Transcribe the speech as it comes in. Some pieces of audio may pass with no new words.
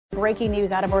Breaking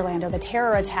news out of Orlando, the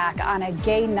terror attack on a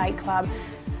gay nightclub.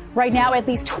 Right now, at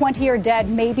least 20 are dead,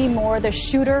 maybe more. The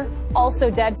shooter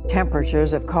also dead.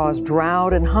 Temperatures have caused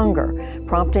drought and hunger,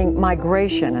 prompting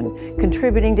migration and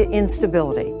contributing to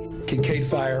instability. Kincaid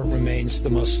Fire remains the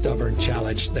most stubborn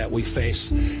challenge that we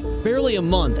face. Barely a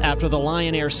month after the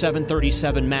Lion Air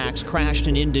 737 MAX crashed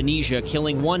in Indonesia,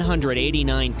 killing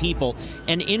 189 people,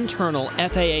 an internal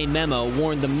FAA memo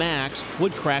warned the MAX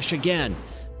would crash again.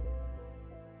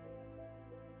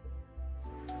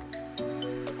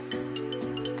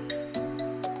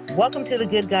 Welcome to the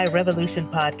Good Guy Revolution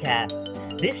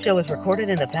podcast. This show is recorded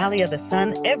in the Valley of the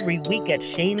Sun every week at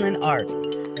Shaneland Art,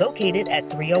 located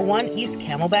at 301 East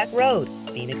Camelback Road,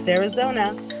 Phoenix,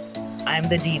 Arizona. I'm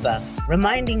the Diva,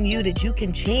 reminding you that you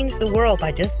can change the world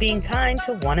by just being kind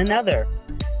to one another.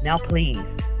 Now please,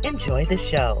 enjoy the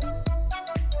show.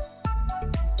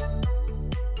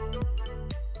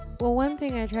 Well, one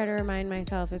thing I try to remind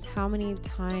myself is how many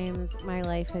times my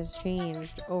life has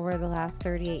changed over the last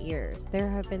 38 years. There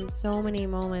have been so many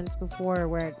moments before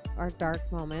where are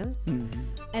dark moments, and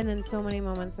then so many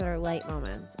moments that are light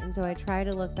moments. And so I try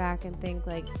to look back and think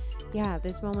like, yeah,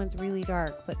 this moment's really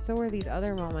dark, but so are these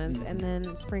other moments. And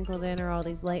then sprinkled in are all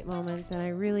these light moments. And I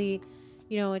really,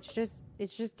 you know, it's just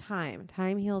time.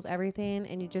 Time heals everything,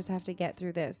 and you just have to get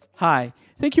through this. Hi.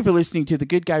 Thank you for listening to the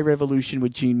Good Guy Revolution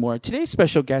with Gene Moore. Today's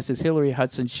special guest is Hillary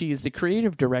Hudson. She is the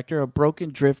creative director of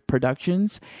Broken Drift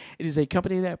Productions. It is a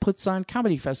company that puts on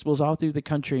comedy festivals all through the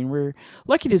country, and we're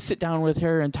lucky to sit down with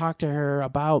her and talk to her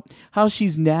about how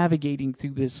she's navigating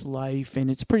through this life,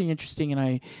 and it's pretty interesting, and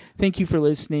I thank you for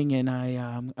listening, and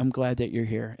I'm glad that you're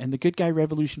here. And the Good Guy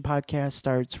Revolution podcast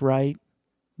starts right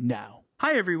now.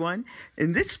 Hi, everyone.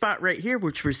 In this spot right here,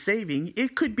 which we're saving,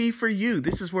 it could be for you.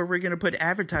 This is where we're going to put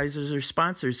advertisers or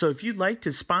sponsors. So if you'd like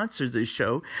to sponsor this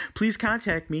show, please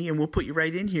contact me and we'll put you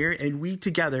right in here. And we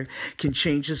together can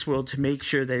change this world to make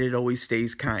sure that it always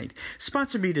stays kind.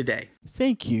 Sponsor me today.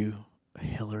 Thank you,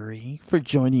 Hillary, for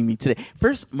joining me today.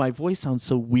 First, my voice sounds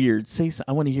so weird.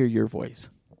 I want to hear your voice.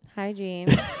 Hi, Gene.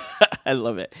 I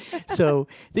love it. So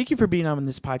thank you for being on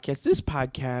this podcast. This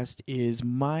podcast is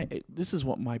this is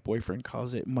what my boyfriend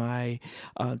calls it, my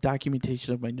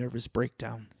documentation of my nervous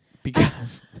breakdown.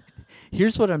 Because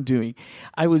here's what I'm doing.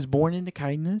 I was born into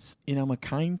kindness, and I'm a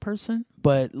kind person,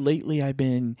 but lately I've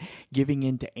been giving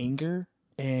into anger.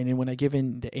 And when I give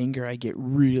in to anger,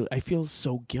 I feel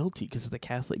so guilty because of the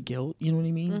Catholic guilt. You know what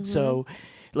I mean? Mm-hmm. So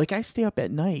like I stay up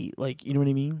at night, like, you know what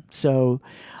I mean? So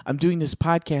I'm doing this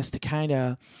podcast to kind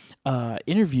of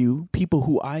interview people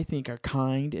who I think are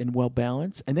kind and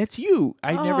well-balanced. And that's you.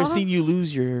 I've never seen you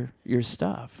lose your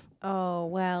stuff. Oh,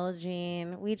 well,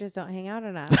 Gene, we just don't hang out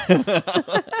enough.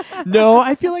 No,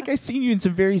 I feel like I've seen you in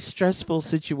some very stressful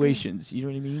situations. You know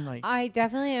what I mean? Like I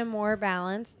definitely am more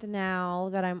balanced now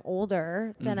that I'm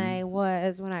older than I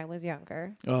was when I was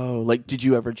younger. Oh, like did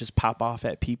you ever just pop off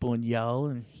at people and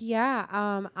yell? Yeah,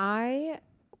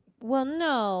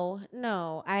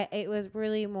 no. It was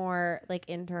really more like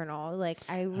internal. Like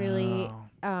I really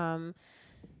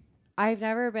I've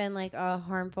never been like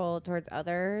harmful towards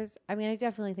others. I mean, I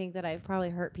definitely think that I've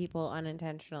probably hurt people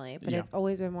unintentionally, but it's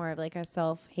always been more of like a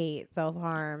self-hate,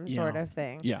 self-harm sort of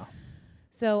thing. Yeah.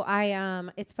 So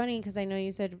it's funny because I know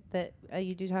you said that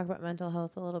you do talk about mental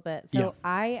health a little bit. So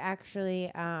I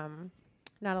actually, not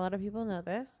a lot of people know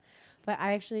this, but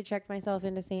I actually checked myself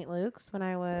into St. Luke's when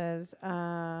I was,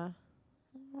 I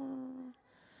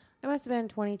must have been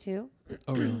 22.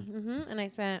 Oh, really? And I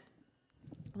spent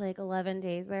like 11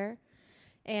 days there.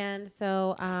 And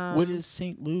so what is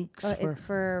St. Luke's for? It's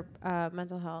for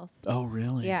mental health. Oh,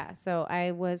 really? Yeah. So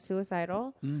I was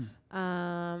suicidal.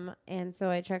 And so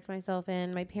I checked myself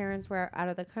in. My parents were out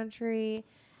of the country,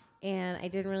 and I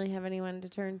didn't really have anyone to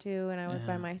turn to, and I was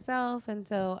by myself. And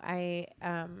so I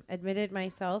admitted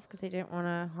myself because I didn't want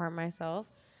to harm myself.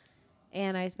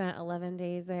 And I spent 11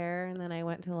 days there, and then I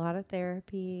went to a lot of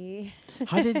therapy.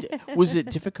 Was it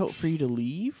difficult for you to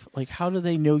leave? Like, how do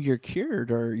they know you're cured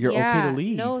or you're okay to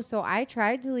leave? No, so I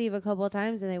tried to leave a couple of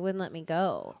times, and they wouldn't let me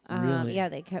go. Really? Yeah,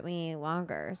 they kept me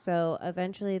longer. So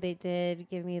eventually they did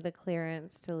give me the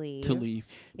clearance to leave.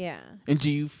 Yeah. And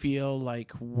do you feel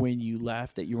like when you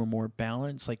left that you were more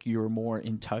balanced, like you were more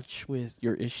in touch with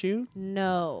your issue?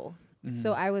 No.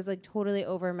 So I was like totally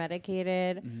over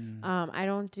medicated. I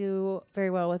don't do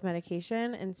very well with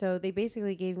medication. And so they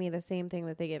basically gave me the same thing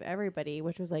that they give everybody,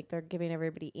 which was like they're giving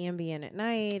everybody Ambien at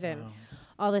night and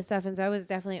all this stuff. And so I was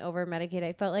definitely over medicated.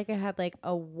 I felt like I had like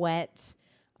a wet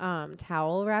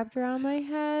towel wrapped around my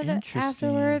head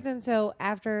afterwards. And so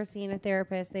after seeing a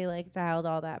therapist, they like dialed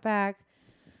all that back.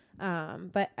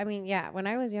 But I mean, yeah, when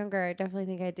I was younger, I definitely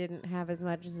think I didn't have as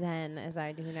much zen as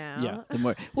I do now. Yeah. The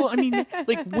more, well, I mean,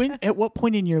 like at what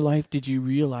point in your life did you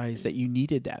realize that you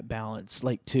needed that balance,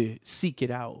 like to seek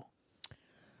it out?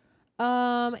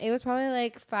 It was probably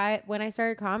like when I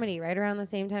started comedy, right around the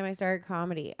same time I started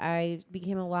comedy. I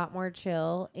became a lot more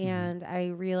chill, and I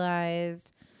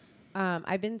realized,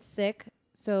 I've been sick.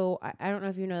 So I don't know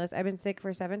if you know this. I've been sick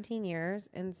for 17 years.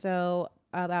 And so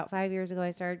about 5 years ago,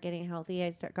 I started getting healthy.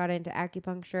 I got into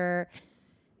acupuncture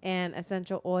and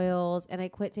essential oils, and I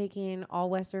quit taking all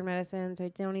Western medicine. So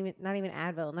not even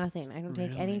Advil, nothing. I don't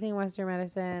take anything Western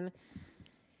medicine.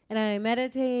 And I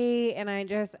meditate, and I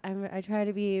try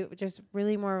to be just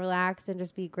really more relaxed and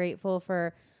just be grateful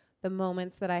for the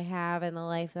moments that I have and the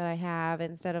life that I have,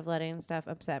 instead of letting stuff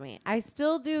upset me. I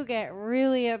still do get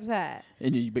really upset.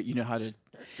 But you know how to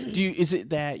is it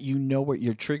that you know what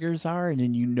your triggers are, and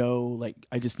then you know, like,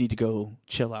 I just need to go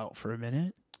chill out for a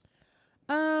minute?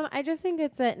 I just think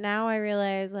it's that now I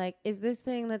realize, like, is this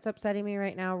thing that's upsetting me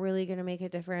right now really going to make a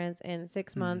difference in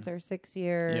 6 months or 6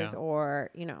 years or,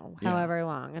 however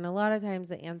long? And a lot of times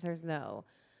the answer is no.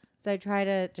 So I try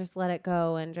to just let it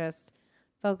go and just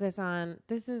focus on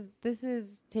this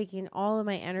is taking all of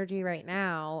my energy right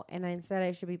now, and instead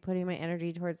I should be putting my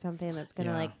energy towards something that's going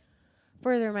to like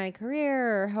further my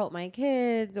career or help my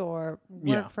kids or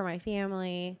work for my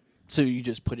family. So you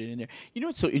just put it in there. You know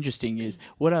what's so interesting is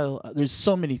there's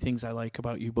so many things I like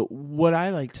about you, but what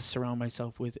I like to surround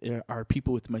myself with are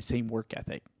people with my same work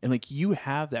ethic. And like, you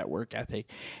have that work ethic,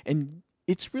 and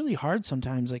it's really hard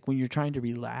sometimes, like when you're trying to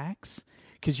relax,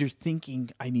 because you're thinking,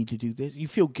 I need to do this. You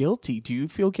feel guilty. Do you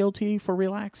feel guilty for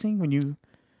relaxing when you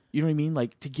know what I mean?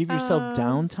 Like, to give yourself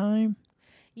downtime?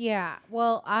 Yeah.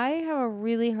 Well, I have a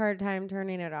really hard time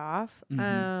turning it off.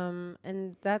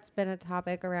 And that's been a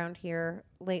topic around here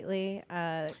lately.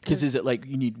 Because is it like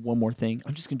you need one more thing?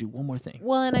 I'm just going to do one more thing.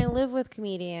 Well, and I live with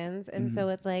comedians, and so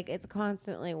it's like it's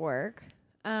constantly work.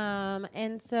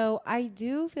 And so I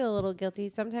do feel a little guilty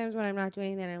sometimes when I'm not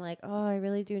doing anything. I'm like, oh, I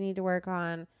really do need to work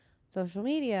on social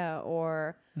media,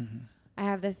 or I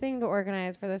have this thing to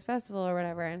organize for this festival or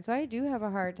whatever. And so I do have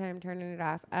a hard time turning it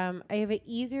off. I have an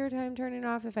easier time turning it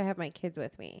off if I have my kids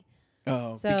with me.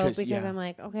 Oh, because I'm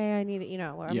like, okay, I need it,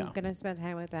 I'm going to spend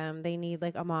time with them. They need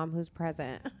like a mom who's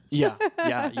present. Yeah.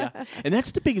 And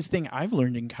that's the biggest thing I've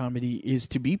learned in comedy is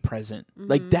to be present.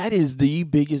 Like, that is the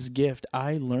biggest gift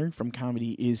I learned from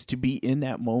comedy, is to be in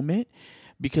that moment.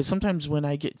 Because sometimes when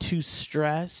I get too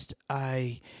stressed,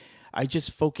 I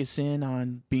just focus in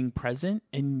on being present.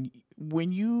 And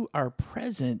when you are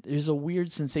present, there's a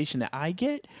weird sensation that I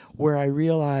get where I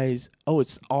realize,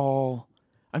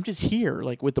 I'm just here,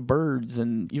 like with the birds,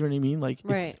 and you know what I mean? Like,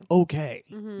 it's okay.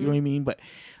 You know what I mean? But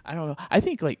I don't know. I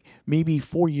think like maybe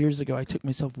 4 years ago, I took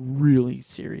myself really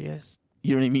serious.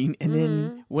 You know what I mean? And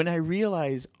then when I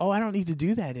realized, I don't need to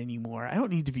do that anymore. I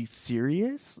don't need to be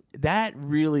serious. That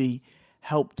really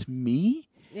helped me.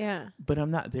 Yeah. But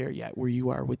I'm not there yet where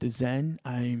you are with the Zen.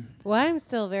 I'm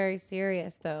still very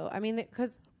serious, though. I mean,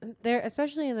 because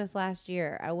especially in this last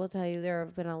year, I will tell you, there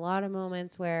have been a lot of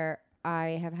moments where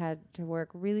I have had to work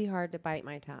really hard to bite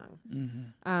my tongue.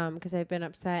 Because I've been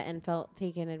upset and felt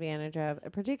taken advantage of,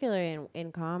 particularly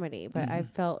in comedy. But I've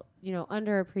felt,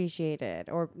 underappreciated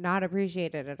or not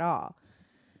appreciated at all.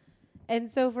 And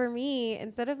so for me,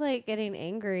 instead of like getting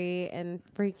angry and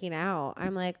freaking out,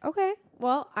 I'm like, okay,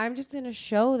 well, I'm just going to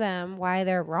show them why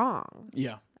they're wrong.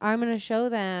 Yeah. I'm going to show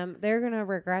them they're going to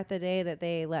regret the day that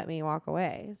they let me walk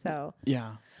away. So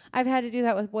yeah, I've had to do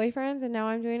that with boyfriends, and now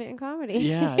I'm doing it in comedy.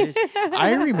 Yeah.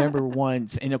 I remember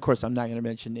once, and of course I'm not going to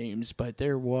mention names, but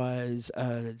there was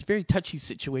a very touchy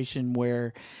situation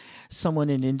where someone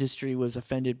in industry was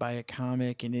offended by a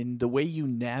comic, and in the way you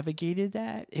navigated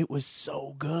that, it was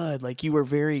so good. Like, you were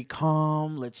very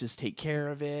calm. Let's just take care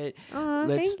of it. Oh,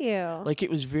 thank you. Like, it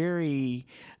was very,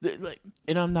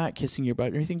 and I'm not kissing your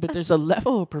butt or anything, but there's a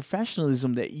level of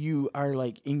professionalism that you are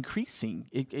like increasing.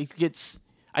 It gets,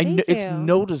 it's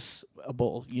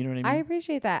noticeable. You know what I mean? I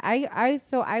appreciate that.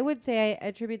 I would say I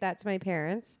attribute that to my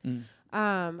parents.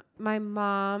 My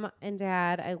mom and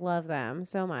dad, I love them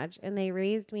so much, and they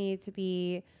raised me to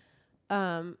be,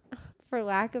 for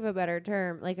lack of a better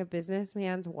term, like a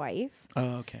businessman's wife.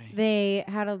 Oh, okay. They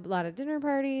had a lot of dinner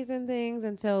parties and things,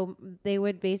 and so they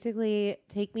would basically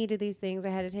take me to these things. I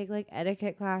had to take like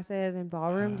etiquette classes and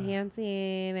ballroom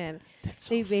dancing, and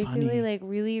they basically funny. like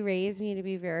really raised me to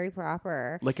be very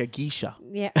proper. Like a geisha.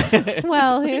 Yeah.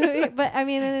 Well, but I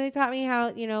mean, and they taught me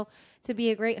how, to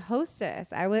be a great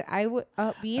hostess. I would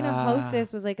being a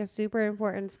hostess was like a super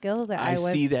important skill that I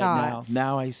was see that taught.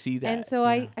 now I see that. And so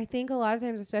I think a lot of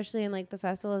times, especially in like the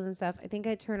festivals and stuff, I think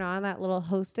I turn on that little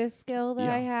hostess skill that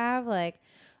I have. Like,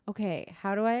 okay,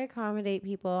 how do I accommodate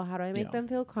people? How do I make them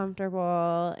feel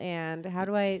comfortable? And how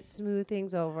do I smooth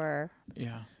things over?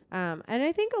 Yeah. And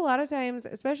I think a lot of times,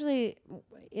 especially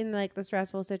in like the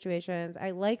stressful situations, I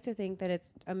like to think that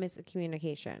it's a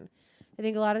miscommunication. I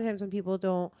think a lot of times when people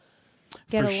don't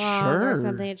get along or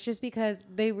something, it's just because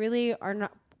they really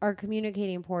are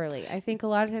communicating poorly. I think a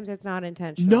lot of times it's not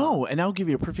intentional. No, and I'll give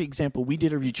you a perfect example. We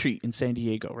did a retreat in San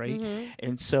Diego, right? Mm-hmm.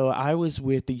 And so I was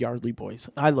with the Yardley boys.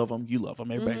 I love them. You love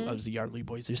them. Everybody loves the Yardley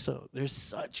boys. They're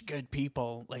such good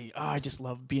people. Like, I just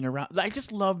love being around. I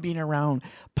just love being around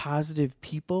positive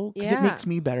people because it makes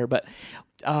me better. But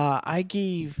I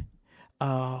gave.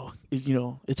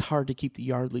 It's hard to keep the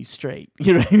Yardleys straight.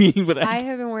 You know what I mean? But I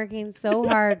have been working so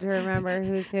hard to remember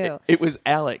who's who. It was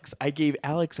Alex. I gave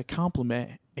Alex a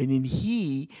compliment, and then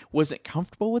he wasn't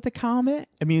comfortable with the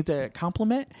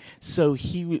compliment. So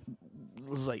he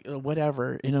was like,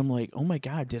 whatever. And I'm like, oh my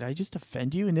God, did I just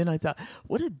offend you? And then I thought,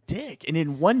 what a dick. And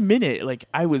in 1 minute, like,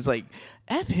 I was like,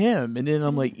 F him. And then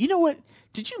I'm like, you know what?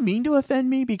 Did you mean to offend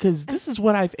me? Because this is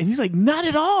what and he's like, not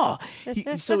at all.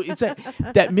 So it's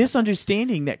that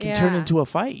misunderstanding that can turn into a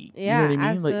fight. Yeah, you know what I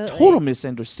mean? absolutely. Like total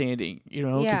misunderstanding, you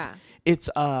know? Yeah. It's,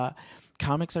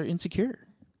 comics are insecure.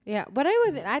 Yeah, but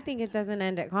I think it doesn't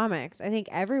end at comics. I think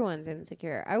everyone's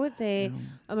insecure. I would say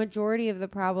a majority of the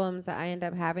problems that I end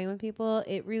up having with people,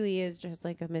 it really is just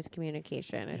like a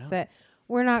miscommunication. It's that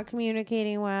we're not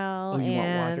communicating well,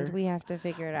 and we have to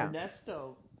figure it out.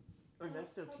 Ernesto,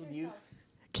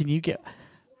 can you get...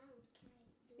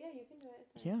 Yeah, you can do it.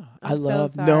 Yeah, I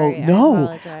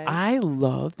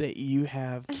love that you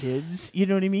have kids. You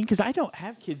know what I mean? Because I don't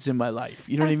have kids in my life.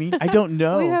 You know what I mean? I don't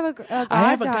know. We have a goddaughter.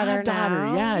 I have a goddaughter.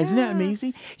 Now. Yeah, isn't that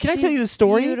amazing? Can I tell you the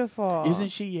story? Beautiful,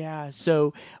 isn't she? Yeah.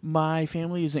 So my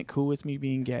family isn't cool with me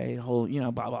being gay. The whole,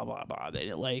 blah blah blah blah. They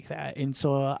didn't like that, and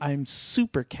so I'm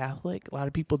super Catholic. A lot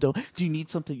of people don't. Do you need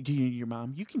something? Do you need your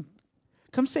mom? You can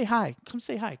come say hi. Come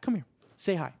say hi. Come here.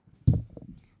 Say hi.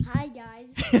 Hi,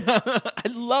 guys. I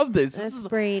love this. That's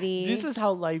Brady. This is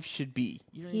how life should be.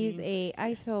 You know He's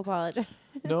I so apologize.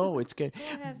 No, it's good.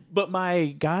 But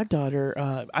my goddaughter,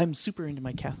 I'm super into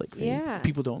my Catholic faith. Yeah.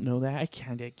 People don't know that. I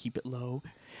kind of keep it low.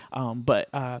 But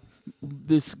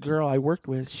this girl I worked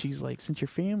with, she's like, since your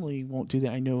family won't do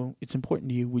that, I know it's important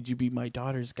to you. Would you be my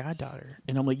daughter's goddaughter?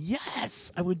 And I'm like,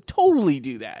 yes, I would totally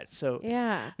do that. So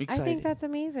yeah, I'm excited. I think that's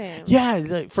amazing. Yeah,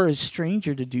 like for a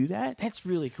stranger to do that, that's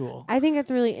really cool. I think it's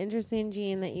really interesting,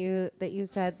 Jean, that you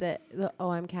said that.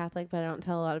 I'm Catholic, but I don't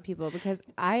tell a lot of people because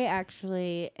I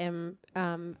actually am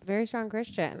very strong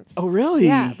Christian. Oh, really?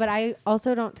 Yeah, but I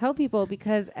also don't tell people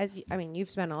because you've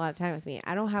spent a lot of time with me.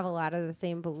 I don't have a lot of the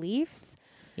same beliefs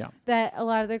that a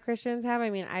lot of the Christians have. I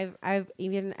mean, I've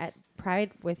even at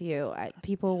Pride with you,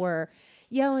 people were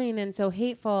yelling and so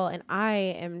hateful, and I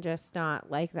am just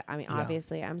not like that. I mean,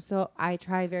 obviously, I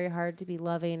try very hard to be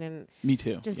loving and me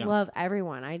too. Just love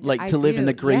everyone. I live in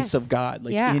the grace of God,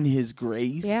 in His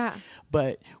grace. Yeah.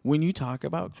 But when you talk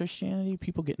about Christianity,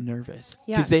 people get nervous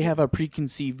because they have a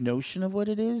preconceived notion of what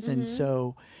it is. Mm-hmm. And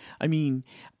so, I mean,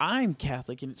 I'm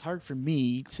Catholic, and it's hard for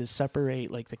me to separate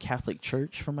like the Catholic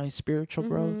Church from my spiritual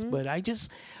growth. But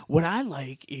what I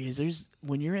like is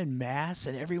when you're in Mass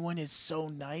and everyone is so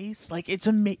nice, like it's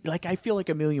like I feel like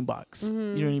 $1 million.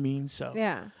 You know what I mean? So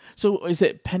yeah. So is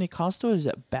it Pentecostal or is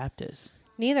it Baptist?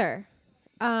 Neither.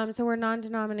 So we're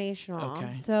non-denominational.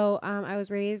 Okay. So I was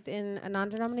raised in a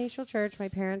non-denominational church. My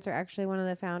parents are actually one of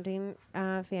the founding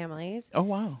families. Oh,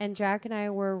 wow. And Jack and I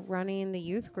were running the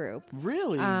youth group.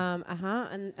 Really?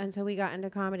 And until we got into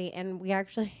comedy. And we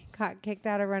actually got kicked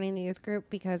out of running the youth group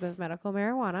because of medical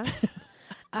marijuana.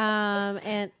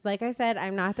 And like I said,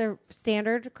 I'm not the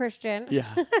standard Christian.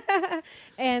 Yeah.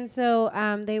 And so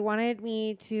they wanted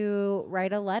me to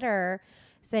write a letter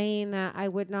saying that I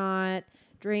would not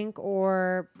drink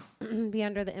or be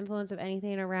under the influence of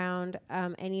anything around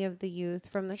any of the youth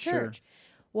from the church.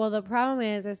 Well, the problem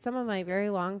is some of my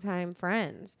very longtime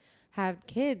friends have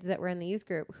kids that were in the youth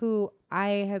group who I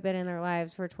have been in their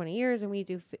lives for 20 years, and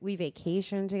we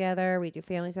vacation together, we do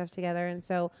family stuff together, and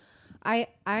so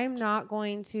I'm not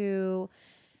going to.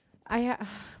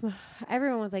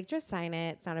 Everyone was like, just sign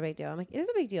it. It's not a big deal. I'm like, it is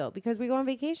a big deal because we go on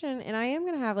vacation and I am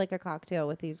going to have like a cocktail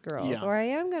with these girls or I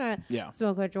am going to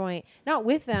smoke a joint, not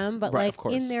with them, but like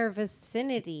in their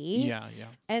vicinity. Yeah. Yeah.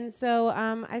 And so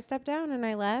I stepped down and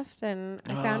I left and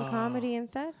I found comedy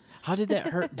instead. How did that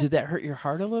hurt? Did that hurt your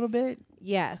heart a little bit?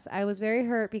 Yes, I was very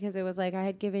hurt because it was like I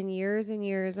had given years and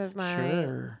years of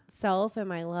my self and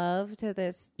my love to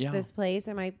this place,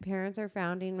 and my parents are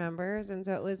founding members, and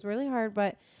so it was really hard.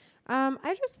 But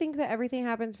I just think that everything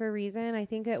happens for a reason. I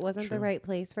think it wasn't the right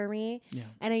place for me,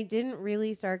 and I didn't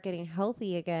really start getting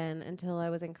healthy again until I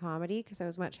was in comedy because I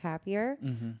was much happier.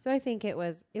 So I think it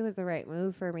was the right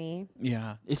move for me.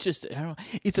 Yeah, it's just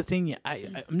it's a thing.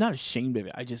 I'm not ashamed of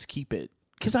it. I just keep it.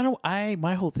 Because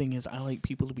my whole thing is I like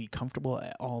people to be comfortable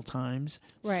at all times.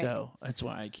 Right. So that's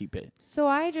why I keep it. So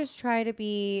I just try to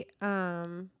be,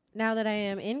 now that I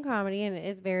am in comedy and it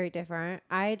is very different,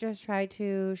 I just try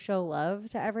to show love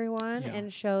to everyone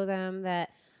and show them that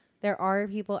there are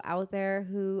people out there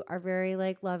who are very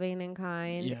like loving and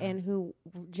kind and who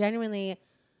genuinely,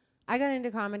 I got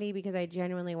into comedy because I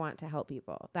genuinely want to help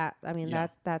people.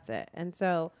 That's it. And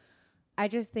so I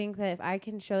just think that if I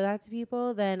can show that to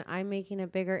people, then I'm making a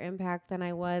bigger impact than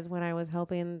I was when I was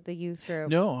helping the youth group.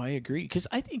 No, I agree. Because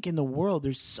I think in the world,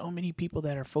 there's so many people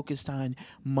that are focused on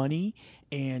money,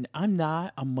 and I'm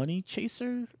not a money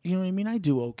chaser. You know what I mean? I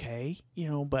do okay,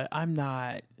 but I'm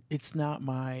not. It's not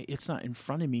in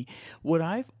front of me. What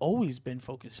I've always been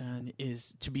focused on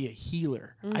is to be a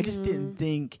healer. I just didn't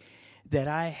think that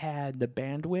I had the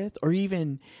bandwidth or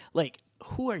even like,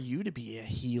 who are you to be a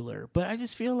healer? But I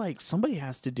just feel like somebody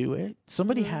has to do it.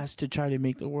 Somebody has to try to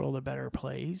make the world a better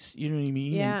place. You know what I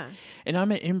mean? Yeah. And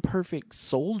I'm an imperfect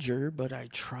soldier, but I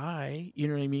try. You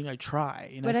know what I mean? I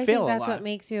try, and but I think fail a lot. that's what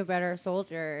makes you a better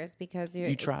soldier is because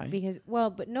you try. Because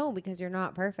you're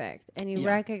not perfect, and you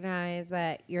recognize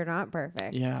that you're not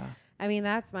perfect. Yeah. I mean,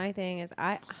 that's my thing. Is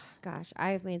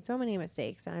I've made so many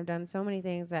mistakes, and I've done so many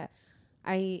things that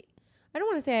I don't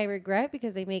want to say I regret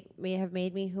because they may have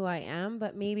made me who I am,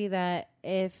 but maybe that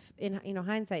if in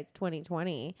hindsight's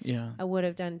 2020, I would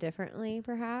have done differently,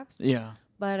 perhaps. Yeah.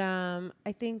 But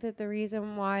I think that the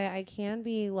reason why I can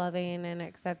be loving and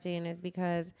accepting is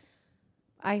because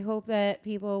I hope that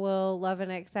people will love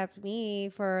and accept me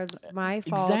for my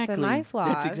faults and my flaws.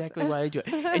 That's exactly why I do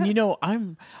it.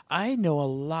 And I know a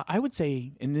lot. I would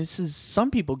say, and this is,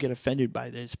 some people get offended by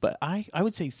this, but I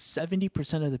would say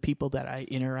 70% of the people that I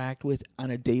interact with on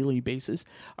a daily basis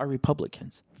are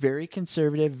Republicans. Very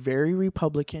conservative, very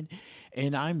Republican.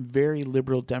 And I'm very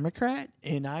liberal Democrat,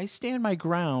 and I stand my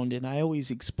ground, and I always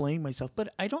explain myself.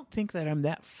 But I don't think that I'm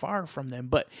that far from them.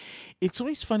 But it's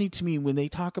always funny to me when they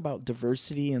talk about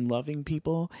diversity and loving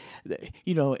people,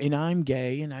 and I'm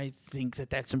gay, and I think that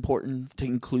that's important to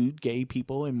include gay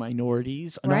people and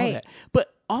minorities and all that.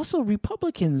 But also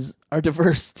Republicans are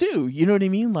diverse too. You know what I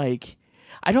mean? Like,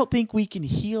 I don't think we can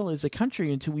heal as a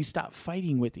country until we stop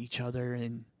fighting with each other.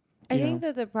 And I think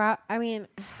that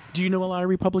do you know a lot of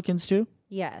Republicans too?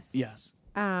 Yes. Yes.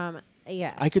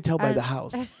 Yes. I could tell by the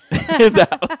house.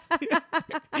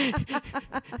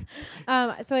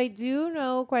 So I do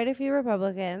know quite a few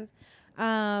Republicans.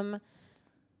 Gosh,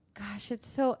 it's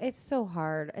so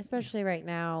hard, especially right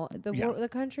now. The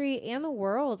country and the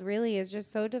world really is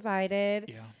just so divided.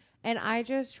 Yeah. And I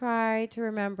just try to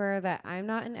remember that I'm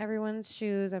not in everyone's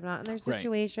shoes. I'm not in their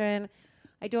situation. Right.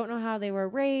 I don't know how they were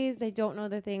raised. I don't know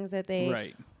the things that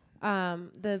they,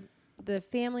 the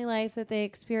family life that they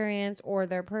experience or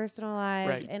their personal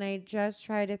lives. Right. And I just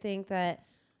try to think that,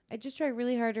 I just try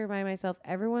really hard to remind myself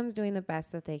everyone's doing the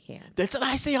best that they can. That's what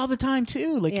I say all the time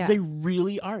too. Like they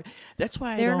really are. That's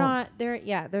why they're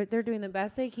doing the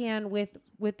best they can with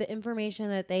the information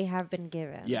that they have been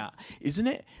given. Yeah. Isn't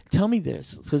it? Tell me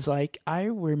this. Because like I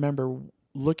remember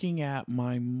looking at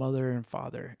my mother and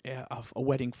father of a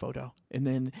wedding photo, and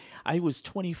then I was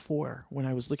 24 when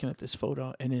I was looking at this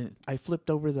photo, and then I flipped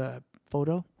over the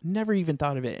photo, never even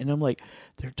thought of it, and I'm like,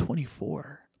 they're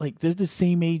 24, like they're the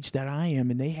same age that I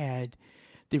am, and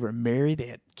they were married, they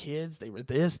had kids, they were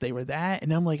this, they were that,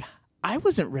 and I'm like, I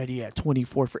wasn't ready at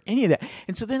 24 for any of that.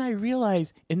 And so then I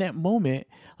realized in that moment,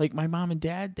 like my mom and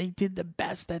dad, they did the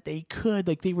best that they could.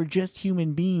 Like they were just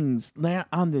human beings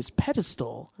on this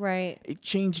pedestal. Right. It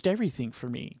changed everything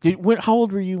for me. How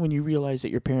old were you when you realized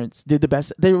that your parents did the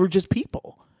best? They were just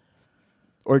people.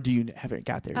 Or do you haven't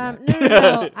got there yet?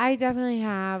 No. I definitely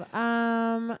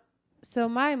have. So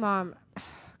my mom's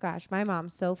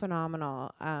so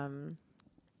phenomenal.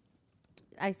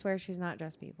 I swear she's not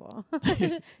just people.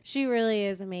 She really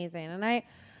is amazing. And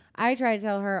I try to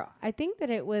tell her, I think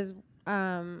that it was,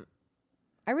 I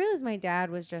realized my dad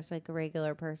was just like a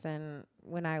regular person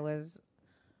when I was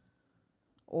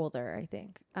older, I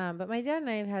think. But my dad and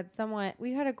I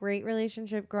we had a great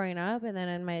relationship growing up. And then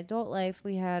in my adult life,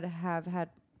 we have had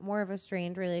more of a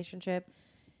strained relationship.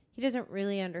 He doesn't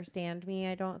really understand me,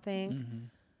 I don't think.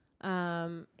 Mm-hmm.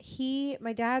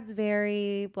 My dad's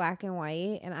very black and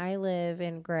white, and I live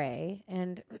in gray,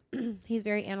 and he's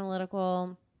very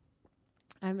analytical.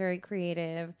 I'm very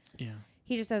creative. Yeah.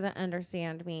 He just doesn't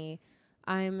understand me.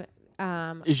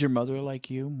 Is your mother like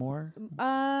you more?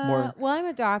 Well, I'm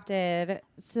adopted,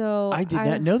 so I did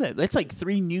not know that. That's like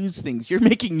 3 news things. You're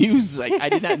making news. Like, I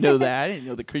did not know that. I didn't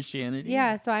know the Christianity.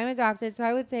 Yeah, so I'm adopted, so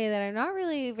I would say that I'm not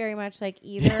really very much like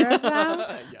either of them.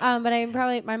 Yeah.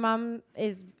 But my mom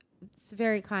is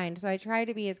very kind, so I try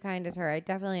to be as kind as her. I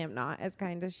definitely am not as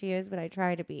kind as she is, but I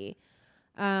try to be.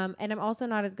 And I'm also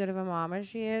not as good of a mom as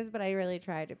she is, but I really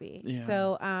try to be. Yeah.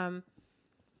 So,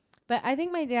 but I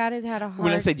think my dad has had a hard...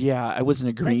 When I said yeah, I wasn't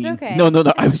agreeing. It's okay. No.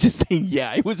 I was just saying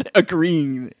yeah. I wasn't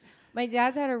agreeing. My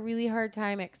dad's had a really hard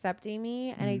time accepting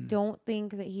me, and I don't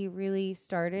think that he really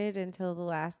started until the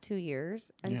last 2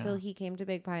 years, until he came to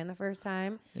Big Pine the first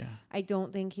time. Yeah. I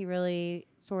don't think he really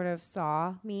sort of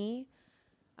saw me.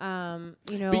 But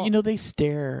they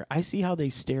stare. I see how they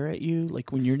stare at you,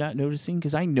 like when you're not noticing,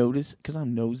 because I notice, because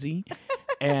I'm nosy.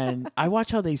 And I watch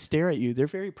how they stare at you. They're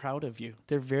very proud of you.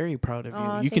 They're very proud of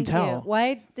you. You can tell. Well,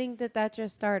 I think that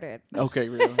just started. Okay,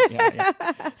 really?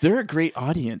 Yeah. They're a great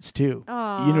audience too.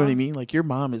 Aww. You know what I mean? Like your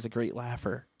mom is a great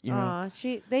laugher. You know?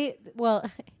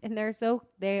 And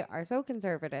they are so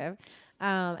conservative,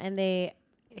 and they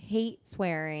hate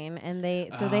swearing, and they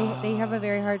have a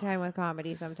very hard time with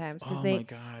comedy sometimes because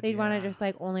they'd want to just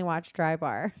like only watch Dry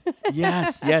Bar.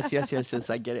 Yes.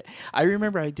 I get it. I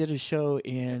remember I did a show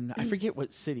in, I forget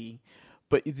what city,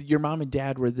 but your mom and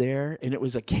dad were there, and it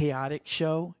was a chaotic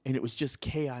show, and it was just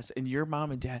chaos. And your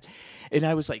mom and dad, and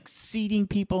I was like seating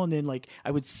people, and then like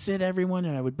I would sit everyone,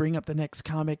 and I would bring up the next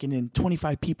comic, and then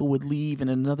 25 people would leave, and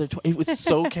another. It was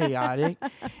so chaotic,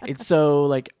 and so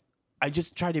like. I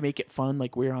just tried to make it fun,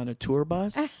 like we were on a tour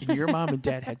bus, and your mom and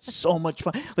dad had so much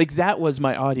fun. Like that was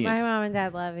my audience. My mom and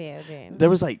dad love you, Jane. There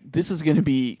was like, this is going to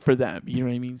be for them. You know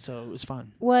what I mean? So it was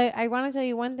fun. Well, I want to tell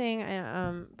you one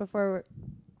thing before.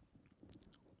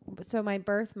 So my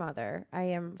birth mother, I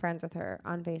am friends with her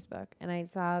on Facebook, and I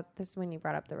saw this when you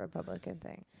brought up the Republican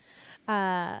thing.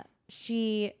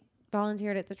 She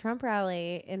volunteered at the Trump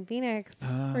rally in Phoenix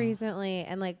recently,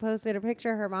 and like posted a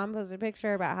picture. Her mom posted a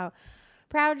picture about how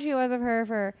proud she was of her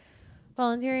for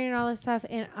volunteering and all this stuff.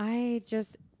 And I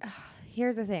just,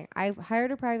 here's the thing. I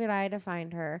hired a private eye to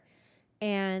find her,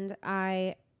 and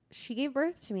she gave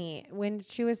birth to me when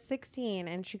she was 16,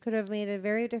 and she could have made a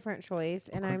very different choice.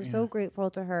 And I'm so grateful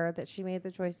to her that she made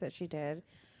the choice that she did.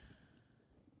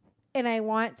 And I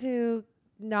want to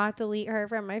not delete her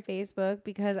from my Facebook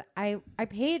because I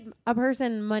paid a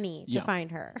person money to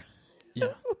find her. Yeah.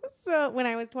 So when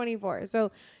I was 24,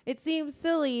 so it seems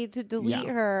silly to delete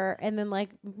her and then like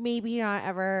maybe not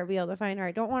ever be able to find her.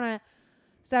 I don't want to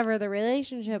sever the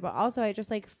relationship, but also I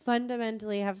just like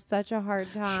fundamentally have such a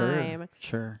hard time.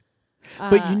 Sure.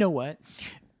 But you know what?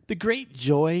 The great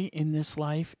joy in this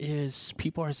life is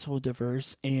people are so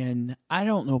diverse, and I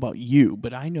don't know about you,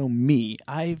 but I know me.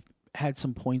 I've had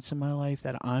some points in my life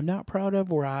that I'm not proud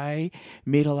of where I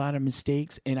made a lot of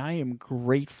mistakes, and I am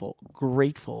grateful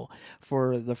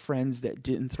for the friends that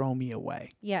didn't throw me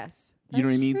away. Yes. You know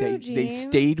what I mean? True, They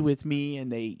stayed with me,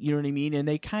 and they, you know what I mean? And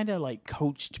they kind of like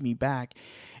coached me back.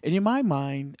 And in my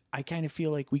mind, I kind of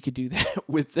feel like we could do that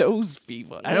with those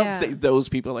people. I don't say those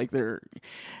people like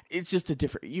it's just a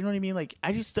different, you know what I mean? Like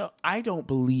I don't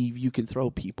believe you can throw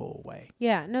people away.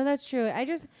 Yeah, no, that's true.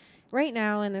 Right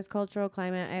now in this cultural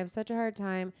climate, I have such a hard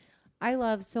time. I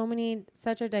love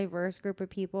such a diverse group of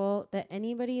people that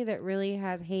anybody that really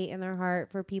has hate in their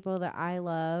heart for people that I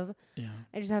love,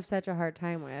 I just have such a hard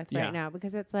time with right now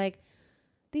because it's like,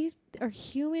 these are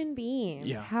human beings.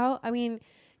 Yeah.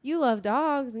 You love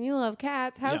dogs and you love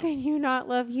cats. How can you not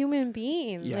love human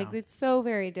beings? Yeah. Like, it's so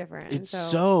very different. It's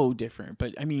so different.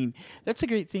 But I mean, that's a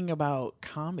great thing about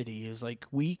comedy is like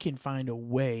we can find a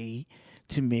way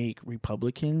to make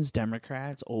Republicans,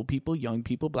 Democrats, old people, young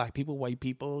people, black people, white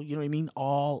people, you know what I mean,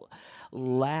 all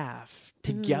laugh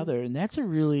together. And that's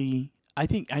I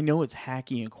know it's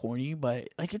hacky and corny, but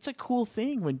like it's a cool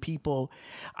thing when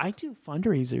I do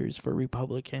fundraisers for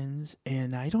Republicans,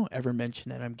 and I don't ever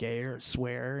mention that I'm gay or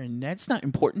swear, and that's not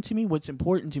important to me. What's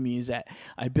important to me is that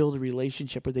I build a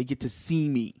relationship where they get to see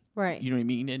me. Right. You know what I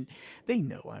mean? And they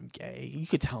know I'm gay. You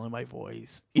could tell in my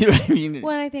voice. You know what I mean?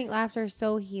 Well, I think laughter is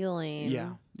so healing.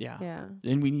 Yeah.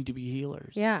 And we need to be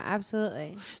healers. Yeah,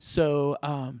 absolutely. So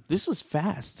this was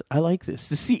fast. I like this.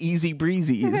 This is easy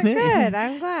breezy, isn't it? Good.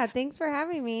 I'm glad. Thanks for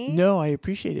having me. No, I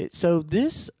appreciate it. So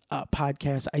this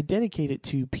podcast, I dedicate it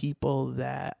to people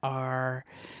that are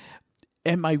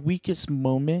at my weakest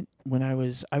moment when I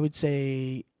would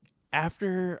say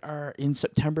in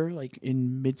September, like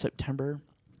in mid-September,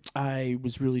 I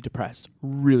was really depressed,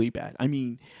 really bad. I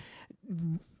mean,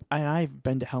 I've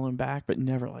been to hell and back, but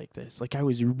never like this. Like, I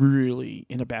was really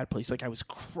in a bad place. Like, I was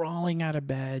crawling out of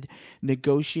bed,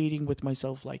 negotiating with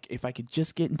myself. Like, if I could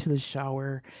just get into the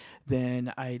shower,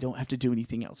 then I don't have to do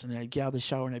anything else. And then I'd get out of the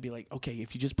shower and I'd be like, okay,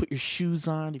 if you just put your shoes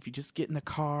on, if you just get in the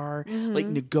car, like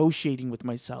negotiating with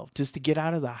myself just to get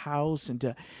out of the house and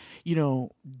to,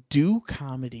 do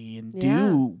comedy and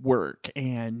do work.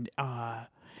 And,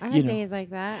 I had days like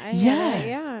that.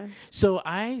 Yeah. So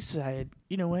I said,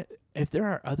 you know what? If there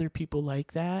are other people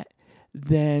like that,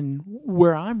 then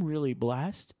where I'm really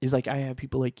blessed is like I have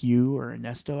people like you or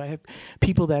Ernesto. I have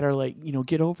people that are like,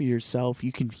 get over yourself.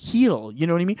 You can heal. You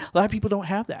know what I mean? A lot of people don't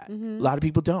have that. A lot of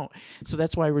people don't. So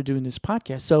that's why we're doing this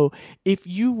podcast. So if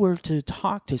you were to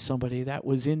talk to somebody that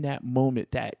was in that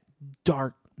moment, that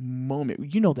dark moment,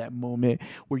 that moment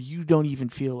where you don't even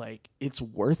feel like it's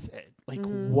worth it. Like,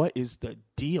 what is the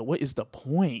deal? What is the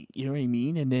point? You know what I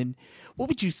mean? And then what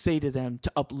would you say to them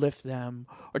to uplift them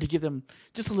or to give them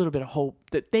just a little bit of hope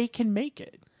that they can make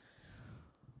it?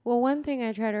 Well, one thing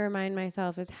I try to remind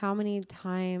myself is how many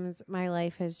times my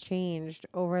life has changed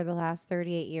over the last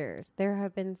 38 years. There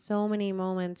have been so many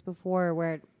moments before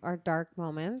where are dark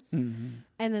moments and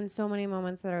then so many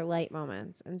moments that are light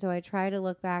moments. And so I try to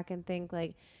look back and think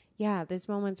like, yeah, this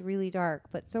moment's really dark,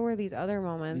 but so are these other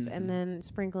moments. And then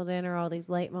sprinkled in are all these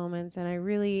light moments. And I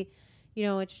really,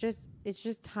 it's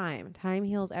just time. Time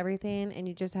heals everything. And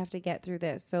you just have to get through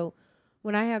this. So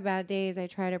when I have bad days, I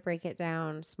try to break it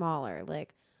down smaller.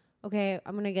 Like, okay,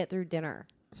 I'm going to get through dinner.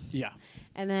 Yeah.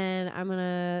 And then I'm going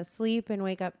to sleep and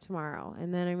wake up tomorrow.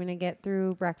 And then I'm going to get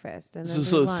through breakfast. And then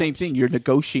so the same thing. You're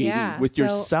negotiating with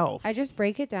yourself. I just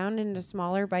break it down into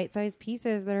smaller bite-sized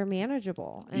pieces that are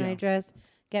manageable. And I just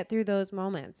get through those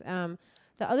moments.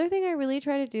 The other thing I really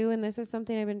try to do, and this is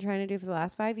something I've been trying to do for the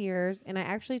last 5 years, and I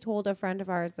actually told a friend of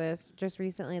ours this just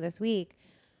recently this week,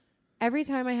 every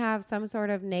time I have some sort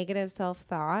of negative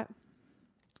self-thought,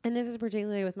 and this is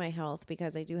particularly with my health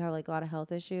because I do have like a lot of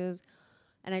health issues,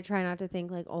 and I try not to think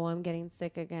like, oh, I'm getting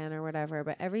sick again or whatever,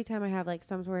 but every time I have like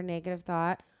some sort of negative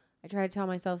thought, I try to tell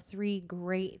myself 3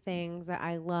 great things that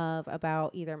I love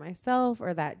about either myself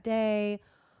or that day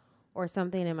or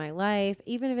something in my life,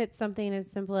 even if it's something as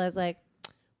simple as like,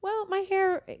 well, my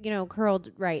hair,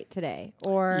 curled right today.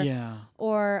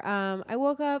 Or I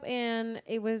woke up and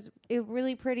it was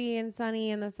really pretty and sunny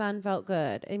and the sun felt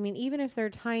good. I mean, even if they're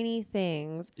tiny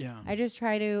things, I just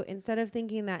try to, instead of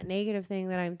thinking that negative thing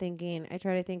that I'm thinking, I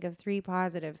try to think of 3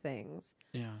 positive things.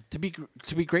 Yeah. To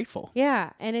be grateful. Yeah.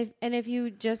 And if you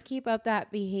just keep up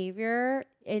that behavior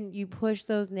and you push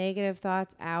those negative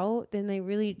thoughts out, then they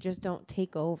really just don't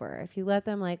take over. If you let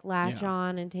them like latch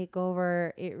on and take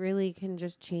over, it really can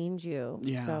just change you.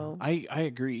 Yeah. So I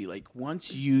agree. Like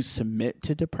once you submit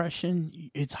to depression,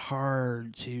 it's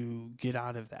hard to get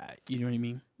out of that. You know what I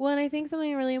mean? Well, and I think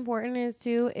something really important is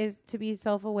to be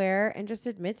self-aware and just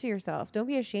admit to yourself. Don't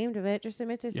be ashamed of it. Just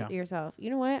admit to yourself. You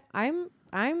know what?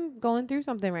 I'm going through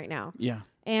something right now. Yeah.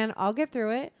 And I'll get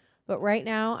through it. But right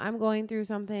now I'm going through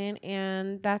something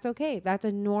and that's okay. That's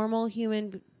a normal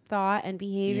human thought and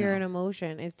behavior and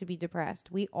emotion is to be depressed.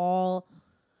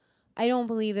 I don't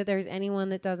believe that there's anyone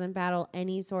that doesn't battle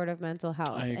any sort of mental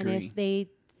health. I agree. And if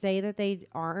they say that they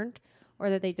aren't or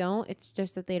that they don't, it's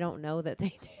just that they don't know that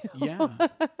they do. Yeah.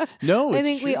 No, I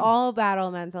think true. we all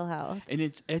battle mental health. And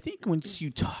I think once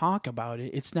you talk about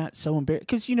it, it's not so embarrassing.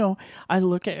 Because, I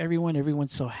look at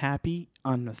everyone's so happy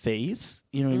on the face,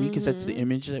 you know what I mean? Because that's the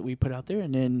image that we put out there.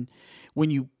 And then when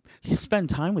you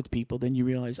spend time with people, then you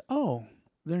realize, oh,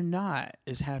 they're not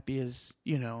as happy as,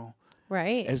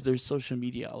 right, as their social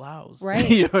media allows. Right.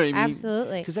 You know what I mean?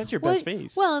 Absolutely. Because that's your best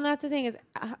face. Well, and that's the thing is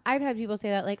I've had people say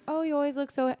that like, oh, you always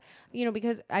look so,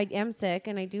 because I am sick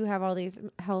and I do have all these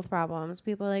health problems.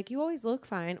 People are like, you always look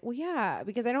fine. Well, yeah,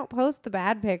 because I don't post the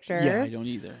bad pictures. Yeah, I don't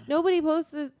either. Nobody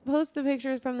posts the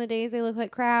pictures from the days they look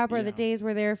like crap or the days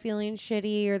where they're feeling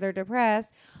shitty or they're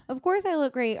depressed. Of course I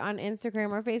look great on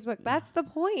Instagram or Facebook. That's the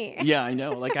point. Yeah, I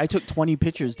know. Like I took 20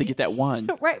 pictures to get that one.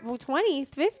 Right. Well, 20,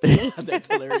 50. That's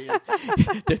hilarious.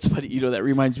 That's funny. That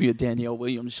reminds me of Danielle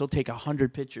Williams. She'll take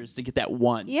 100 pictures to get that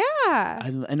one. Yeah.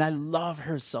 And I love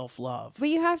her self-love. But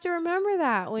you have to remember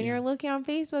that when you're looking on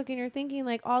Facebook and you're thinking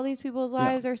like all these people's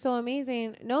lives are so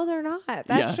amazing. No, they're not.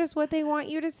 That's just what they want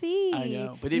you to see. I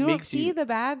know. But you it makes don't see the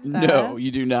bad stuff. No,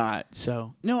 you do not.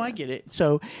 So, no, I get it.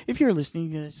 So if you're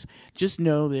listening to this, just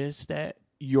know this, that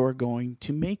you're going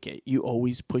to make it. You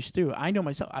always push through. I know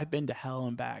myself. I've been to hell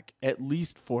and back at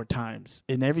least 4 times.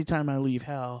 And every time I leave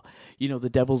hell, the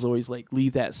devil's always like,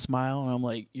 leave that smile. And I'm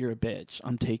like, you're a bitch.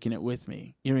 I'm taking it with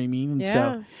me. You know what I mean? And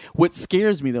so what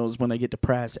scares me, though, is when I get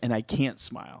depressed and I can't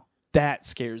smile. That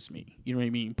scares me. You know what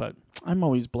I mean? But I'm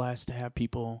always blessed to have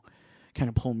people kind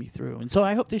of pull me through. And so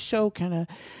I hope this show kind of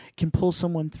can pull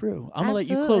someone through. I'm going to let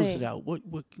you close it out. What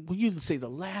will you say the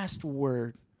last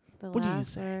word? What do you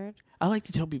say? Word. I like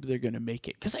to tell people they're going to make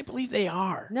it because I believe they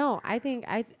are. No, I think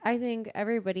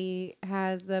everybody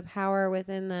has the power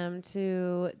within them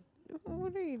to.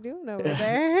 What are you doing over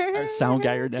there? Our sound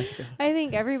guy, Ernesto. I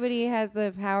think everybody has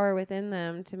the power within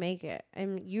them to make it,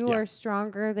 and you are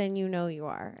stronger than you know you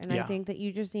are. And I think that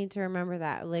you just need to remember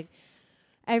that, like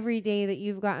every day that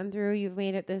you've gotten through, you've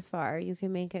made it this far. You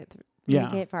can make it.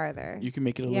 Make it farther. You can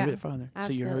make it a little bit farther.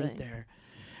 Absolutely. So you heard it there.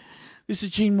 This is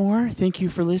Gene Moore. Thank you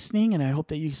for listening, and I hope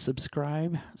that you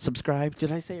subscribe.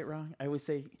 Did I say it wrong? I always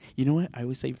say, you know what? I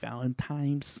always say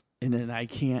Valentine's, and then I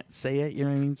can't say it. You know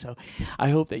what I mean? So I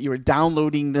hope that you are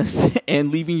downloading this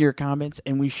and leaving your comments,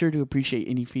 and we sure do appreciate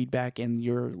any feedback and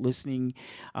your listening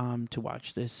to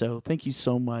watch this. So thank you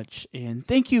so much, and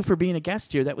thank you for being a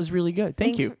guest here. That was really good.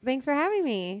 Thank you. Thanks for having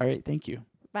me. All right. Thank you.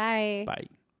 Bye. Bye.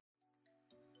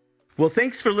 Well,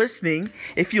 thanks for listening.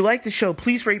 If you like the show,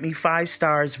 please rate me 5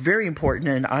 stars, very important,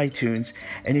 in iTunes.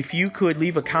 And if you could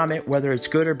leave a comment, whether it's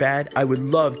good or bad, I would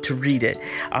love to read it.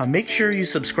 Make sure you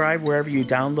subscribe wherever you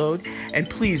download. And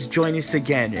please join us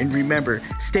again. And remember,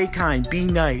 stay kind, be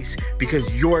nice,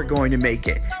 because you're going to make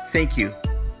it. Thank you.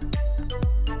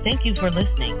 Thank you for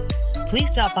listening. Please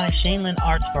stop by Shaneland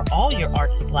Arts for all your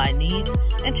art supply needs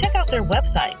and check out their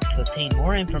website to obtain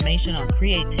more information on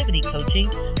creativity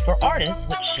coaching for artists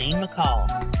with Shane McCall.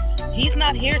 He's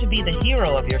not here to be the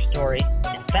hero of your story.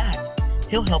 In fact,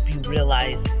 he'll help you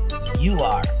realize you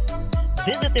are.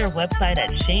 Visit their website at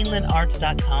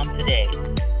shanelandarts.com today.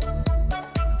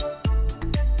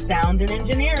 Sound and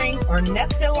engineering,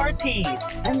 Ernesto Ortiz,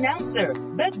 announcer,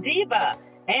 the diva,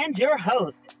 and your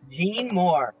host, Gene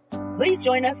Moore. Please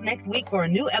join us next week for a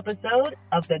new episode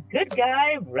of The Good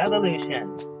Guy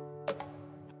Revolution.